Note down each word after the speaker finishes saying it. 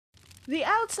The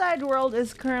outside world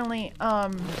is currently,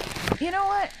 you know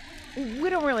what? We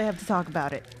don't really have to talk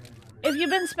about it. If you've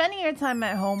been spending your time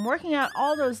at home working out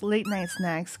all those late night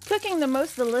snacks, cooking the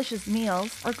most delicious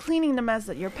meals, or cleaning the mess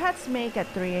that your pets make at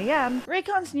 3 a.m.,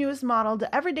 Raycon's newest model,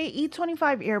 the Everyday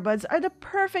E25 earbuds, are the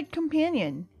perfect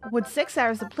companion. With 6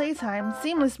 hours of playtime,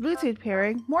 seamless Bluetooth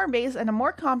pairing, more bass, and a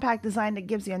more compact design that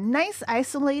gives you a nice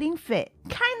isolating fit.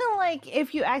 Kinda like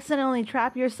if you accidentally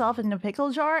trap yourself in a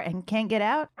pickle jar and can't get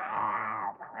out.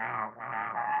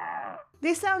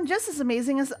 They sound just as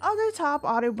amazing as other top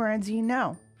audio brands you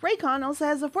know. Raycon also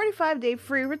has a 45-day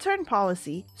free return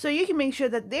policy, so you can make sure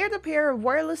that they're the pair of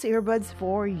wireless earbuds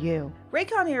for you.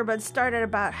 Raycon earbuds start at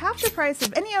about half the price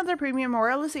of any other premium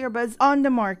wireless earbuds on the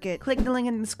market. Click the link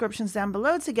in the descriptions down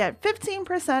below to get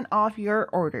 15% off your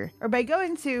order, or by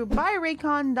going to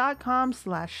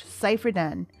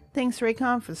buyraycon.com/CypherDen. Thanks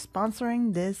Raycon for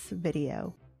sponsoring this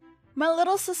video. My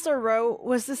little sister Ro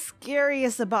was the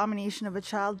scariest abomination of a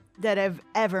child that I've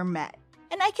ever met.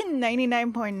 And I can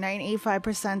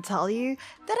 99.985% tell you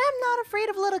that I'm not afraid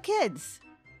of little kids.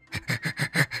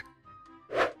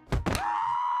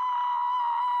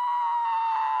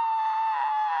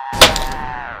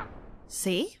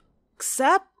 See?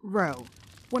 Except Ro.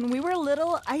 When we were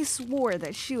little, I swore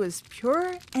that she was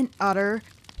pure and utter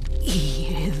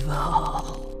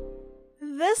evil.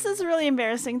 This is really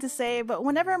embarrassing to say, but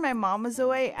whenever my mom was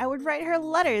away, I would write her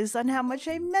letters on how much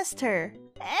I missed her.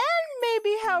 And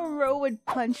maybe how Ro would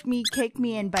punch me, kick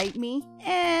me, and bite me.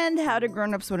 And how the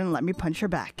grown-ups wouldn't let me punch her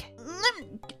back.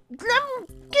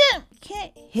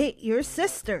 Can't hit your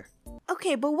sister.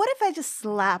 Okay, but what if I just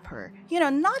slap her? You know,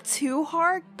 not too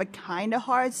hard, but kinda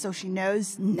hard so she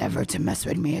knows never to mess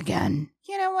with me again.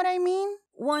 You know what I mean?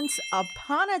 Once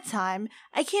upon a time,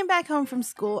 I came back home from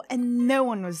school and no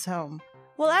one was home.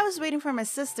 While I was waiting for my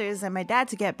sisters and my dad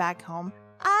to get back home,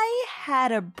 I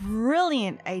had a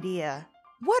brilliant idea.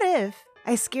 What if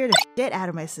I scared the shit out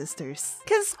of my sisters?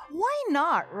 Cause why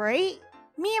not, right?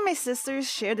 Me and my sisters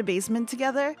shared the basement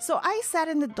together, so I sat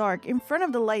in the dark in front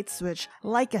of the light switch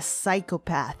like a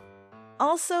psychopath.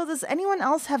 Also, does anyone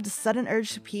else have the sudden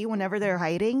urge to pee whenever they're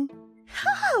hiding?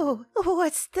 Oh,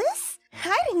 what's this?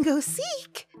 Hide and go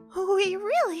seek. We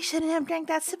really shouldn't have drank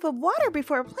that sip of water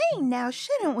before playing now,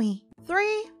 shouldn't we?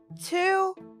 3,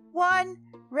 2, 1,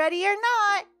 ready or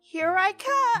not, here I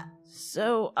come.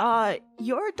 So,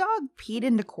 your dog peed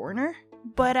in the corner?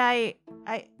 But I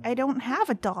don't have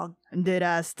a dog. Did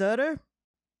I stutter?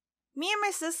 Me and my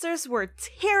sisters were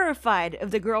terrified of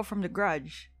the girl from The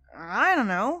Grudge. I don't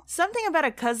know. Something about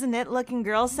a cousin-it-looking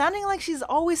girl sounding like she's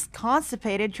always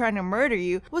constipated trying to murder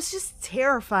you was just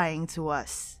terrifying to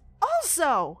us.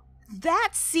 Also,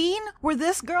 that scene where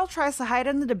this girl tries to hide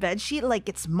under the bedsheet like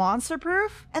it's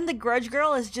monster-proof, and the Grudge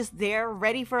girl is just there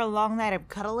ready for a long night of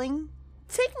cuddling.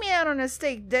 Take me out on a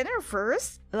steak dinner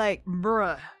first. Like,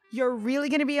 bruh, you're really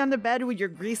gonna be on the bed with your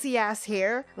greasy ass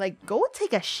hair? Like, go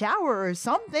take a shower or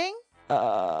something.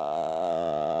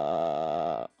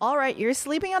 Alright, you're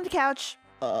sleeping on the couch.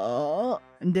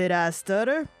 Did I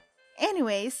stutter?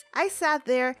 Anyways, I sat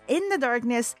there in the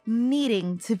darkness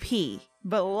needing to pee.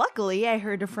 But luckily, I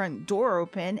heard the front door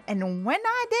open, and when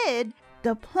I did,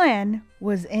 the plan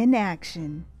was in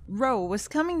action. Ro was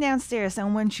coming downstairs,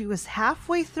 and when she was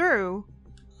halfway through,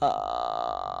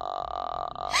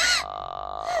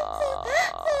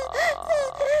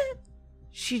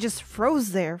 she just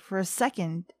froze there for a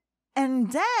second.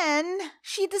 And then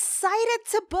she decided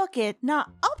to book it not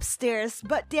upstairs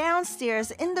but downstairs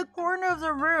in the corner of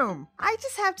the room. I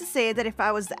just have to say that if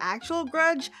I was the actual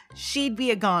Grudge, she'd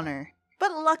be a goner.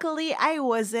 But luckily I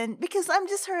wasn't, because I'm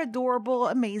just her adorable,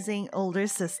 amazing older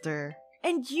sister.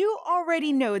 And you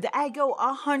already know that I go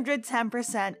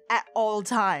 110% at all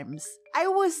times. I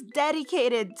was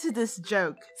dedicated to this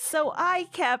joke, so I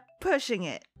kept pushing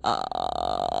it.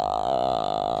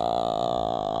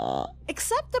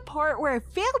 Except the part where I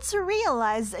failed to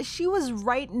realize that she was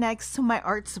right next to my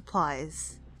art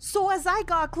supplies. So as I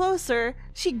got closer,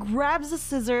 she grabs a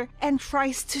scissor and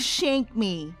tries to shank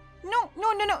me. No,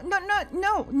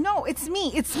 it's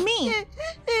me. It's me.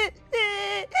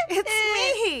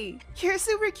 Your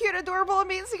super cute, adorable,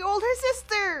 amazing older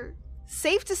sister.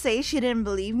 Safe to say she didn't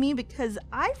believe me because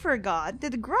I forgot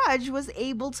that the Grudge was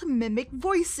able to mimic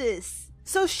voices.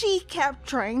 So she kept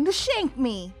trying to shank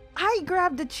me. I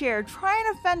grabbed the chair trying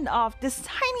to fend off this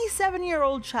tiny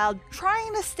 7-year-old child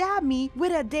trying to stab me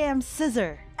with a damn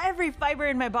scissor. Every fiber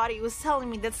in my body was telling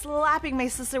me that slapping my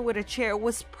sister with a chair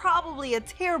was probably a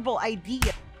terrible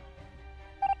idea.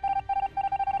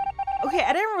 Okay,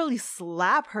 I didn't really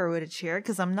slap her with a chair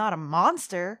because I'm not a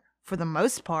monster, for the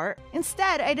most part.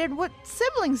 Instead, I did what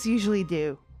siblings usually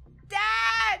do.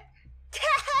 Dad!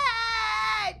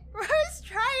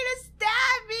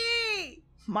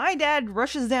 my dad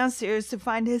rushes downstairs to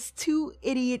find his two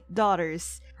idiot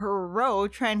daughters. Ro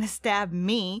trying to stab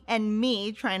me, and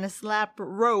me trying to slap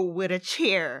Ro with a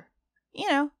chair. You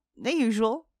know, the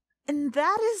usual. And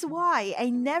that is why I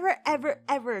never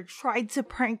ever tried to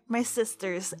prank my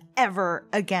sisters ever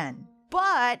again.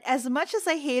 But as much as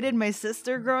I hated my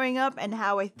sister growing up and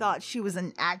how I thought she was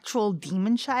an actual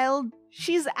demon child,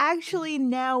 she's actually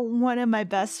now one of my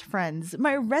best friends.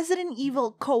 My Resident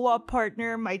Evil co-op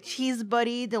partner, my cheese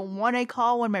buddy, the one I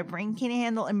call when my brain can't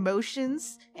handle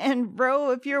emotions. And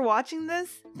bro, if you're watching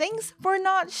this, thanks for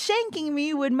not shanking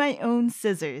me with my own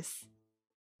scissors.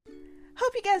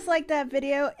 Hope you guys liked that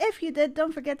video. If you did,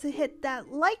 don't forget to hit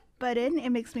that like button. It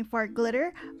makes me fart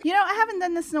glitter. You know, I haven't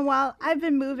done this in a while. I've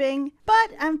been moving, but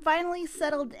I'm finally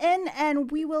settled in and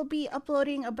we will be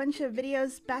uploading a bunch of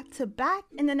videos back to back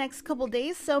in the next couple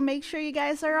days. So make sure you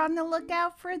guys are on the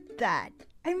lookout for that.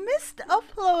 I missed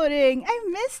uploading. I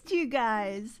missed you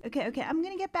guys. Okay, I'm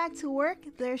gonna get back to work.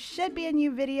 There should be a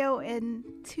new video in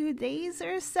 2 days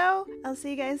or so. I'll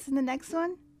see you guys in the next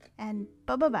one and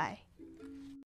bye-bye.